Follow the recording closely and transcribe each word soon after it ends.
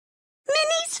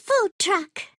food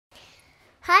truck.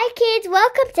 Hi kids,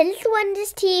 welcome to Little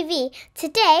Wonders TV.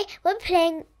 Today we're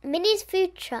playing Minnie's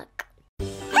food truck.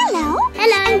 Hello.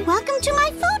 Hello. And welcome to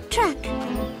my food truck.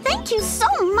 Thank you so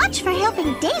much for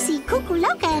helping Daisy,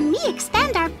 Cuckoo-Loca, and me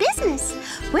expand our business.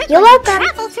 We're going to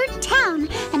travel through town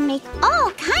and make all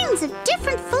kinds of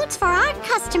different foods for our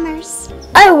customers.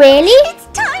 Oh, really? It's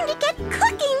time to get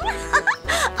cooking.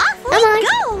 Off we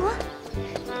go.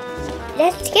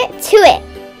 Let's get to it.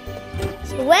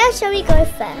 So where shall we go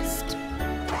first?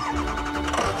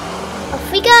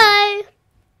 Off we go.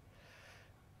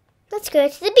 Let's go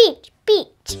to the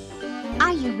beach.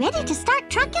 Are you ready to start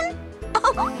trucking?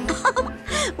 Oh,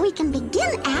 we can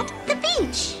begin at the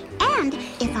beach. And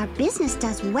if our business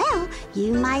does well,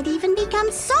 you might even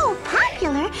become so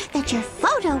popular that your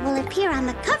photo will appear on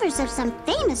the covers of some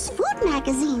famous food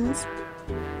magazines.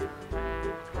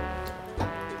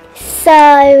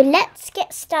 So let's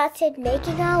get started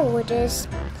making our orders.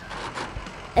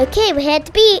 Okay, we're here at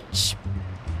the beach.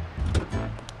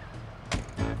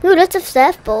 Ooh, lots of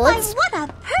surfboards. Why, what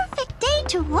a perfect day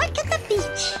to work at the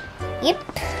beach. Yep.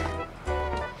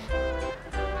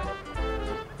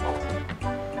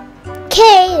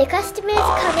 Okay, the customer's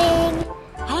coming.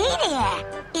 Hey there,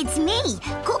 it's me,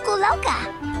 Cuckoo-Loca.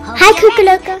 Hi,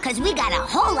 Cuckoo-Loca. Because we got a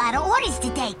whole lot of orders to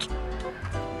take.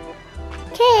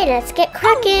 Okay, let's get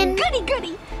cracking. Oh,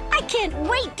 goody. I can't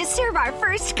wait to serve our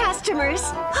first customers.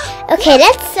 Okay,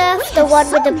 let's serve the one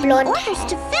with the blonde hair. Orders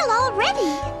to fill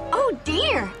already. Oh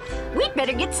dear, we'd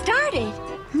better get started.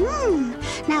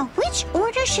 Now which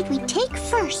order should we take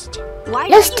first?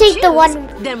 Let's take the one.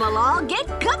 Then we'll all get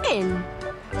cooking.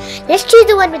 Let's choose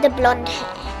the one with the blonde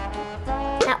hair.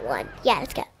 That one. Yeah,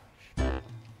 let's go.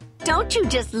 Don't you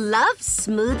just love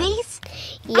smoothies?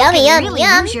 Yummy, I yum, really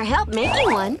yum. use your help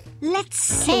making one. Let's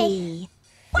see.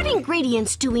 What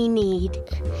ingredients do we need?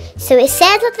 So it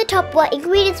says at the top what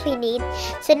ingredients we need.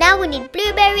 So now we need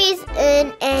blueberries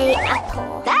and an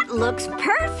apple. That looks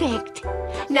perfect.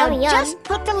 Now Yum, yum. just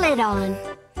put the lid on.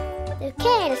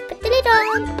 Okay, let's put the lid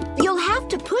on. You'll have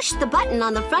to push the button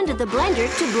on the front of the blender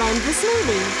to blend the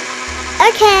smoothie.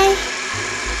 Okay.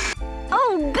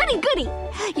 Oh, goody.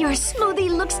 Your smoothie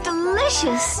looks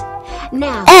delicious.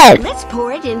 Now, let's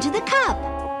pour it into the cup.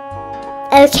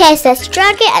 Okay, so let's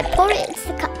drag it and pour it into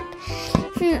the cup.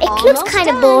 It looks kind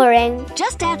of boring.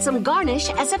 Just add some garnish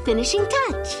as a finishing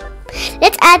touch.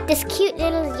 Let's add this cute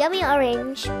little yummy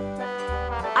orange.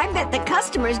 I bet the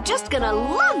customer's just gonna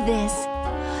love this.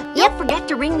 Don't forget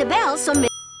to ring the bell so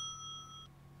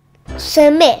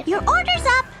Submit. Your order's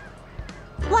up.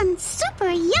 One super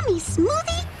yummy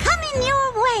smoothie coming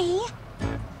your way.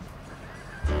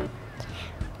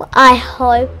 Well, I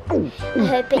hope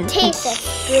it tastes as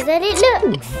good as it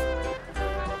looks.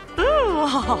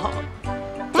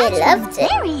 They loved it.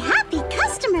 Very happy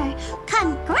customer.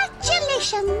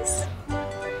 Congratulations.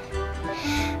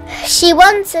 She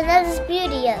wants another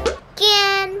smoothie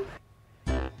again.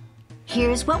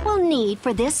 Here's what we'll need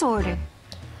for this order.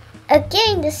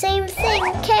 Again, the same thing,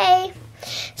 okay.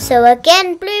 So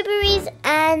again, blueberries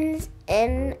and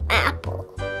an apple.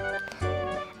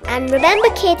 And remember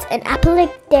kids, an apple a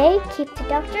day keeps the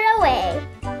doctor away.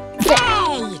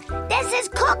 Hey, this is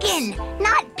cooking,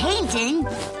 not painting.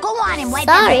 Go on and wipe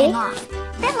Sorry. everything off.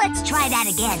 Then let's try that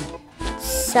again.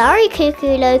 Sorry,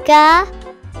 Cuckoo-Loca.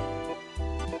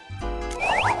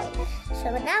 So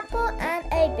an apple and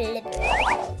a blueberry.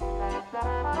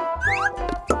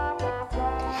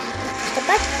 Push the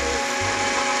button.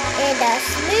 And the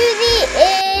smoothie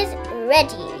is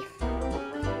ready.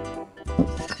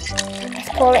 Let's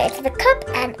pour it into the cup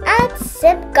and add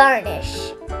some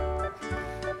garnish.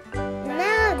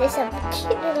 Now there's some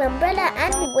cute little umbrella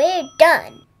and we're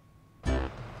done.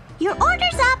 Your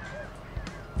order's up.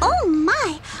 Oh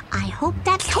my, I hope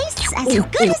that tastes as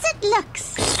good as it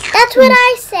looks. That's what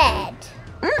I said.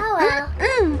 Oh well.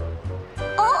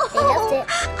 Oh, They loved it.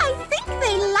 I think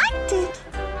they liked it.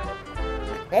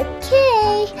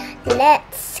 Okay,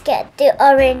 let's get the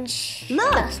orange.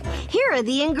 Look, here are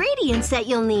the ingredients that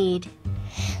you'll need.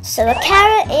 So a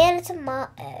carrot and a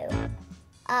tomato.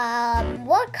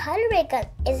 What color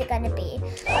is it gonna be?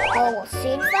 Well, we'll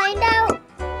soon find out.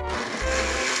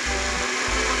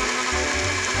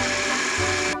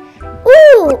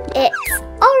 Ooh, it's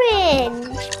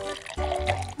orange.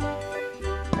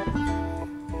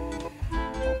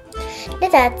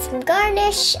 Let's add some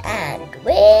garnish and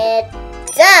we're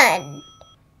done.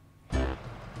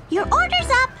 Your order's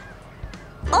up.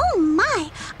 Oh my,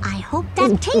 I hope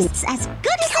that tastes as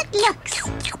good as it looks.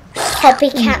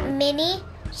 Copycat Minnie.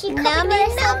 She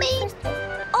copied Nummy.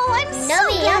 Oh, I'm so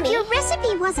glad yummy. your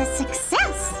recipe was a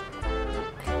success.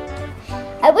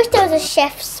 I wish there was a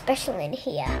chef special in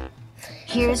here.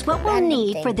 Here's what we'll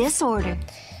need for this order.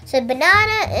 So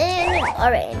banana and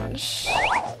orange.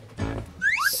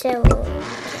 So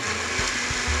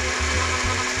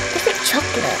it's like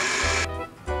chocolate.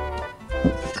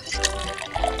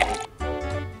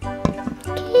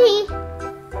 Okay.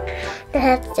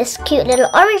 That's this cute little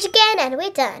orange again, and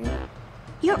we're done.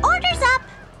 Your order's up.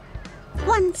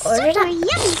 One super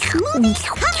yummy smoothie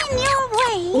coming your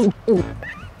way.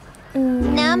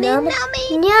 Nummy.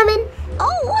 Yummin'.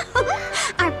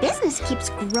 Oh, our business keeps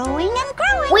growing and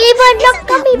growing. We want no Isn't that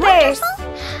gummy bears.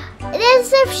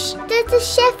 wonderful? There's a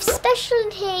chef special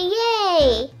in here.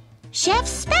 Yay! Chef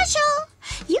special.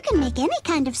 You can make any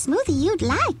kind of smoothie you'd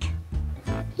like.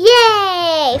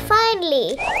 Yay!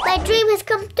 Finally, my dream has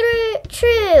come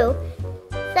true.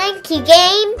 Thank you,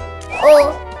 game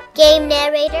or game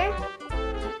narrator.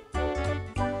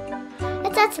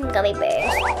 Let's add some gummy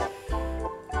bears.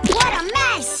 What a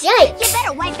mess! Yikes! You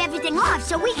better wipe everything off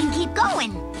so we can keep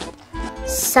going.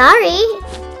 Sorry.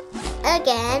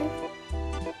 Again.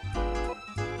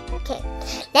 Okay,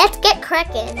 let's get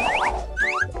cracking.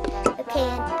 Okay,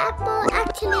 an apple.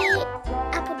 Actually,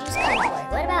 apple juice kind of boring.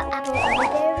 What about apple gummy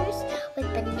bears with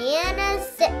banana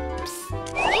zips?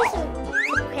 Maybe some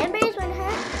cranberries wouldn't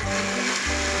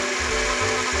hurt.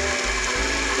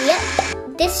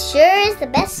 Yep, this sure is the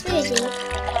best smoothie.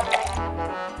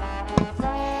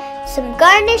 Some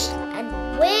garnish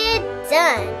and we're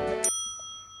done.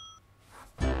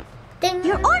 Ding.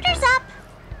 Your order's up.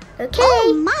 Okay.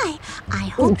 Oh my! I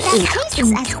hope that tastes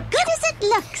as good as it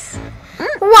looks.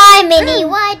 Why, Minnie?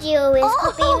 Why do you always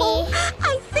copy me?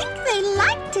 I think they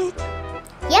liked it.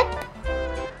 Yep.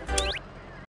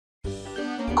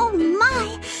 Oh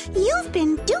my! You've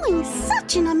been doing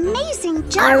such an amazing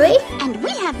job. Are we? And we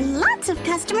have lots of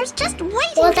customers just waiting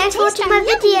Well, to thanks for taste watching our my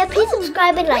yummy video. Please food.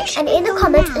 subscribe and Where like. should And we in the go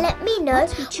comments, now? let me know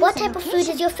Once we choose what a type of food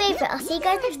location. is your favorite. I'll see you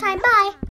guys next time. Bye.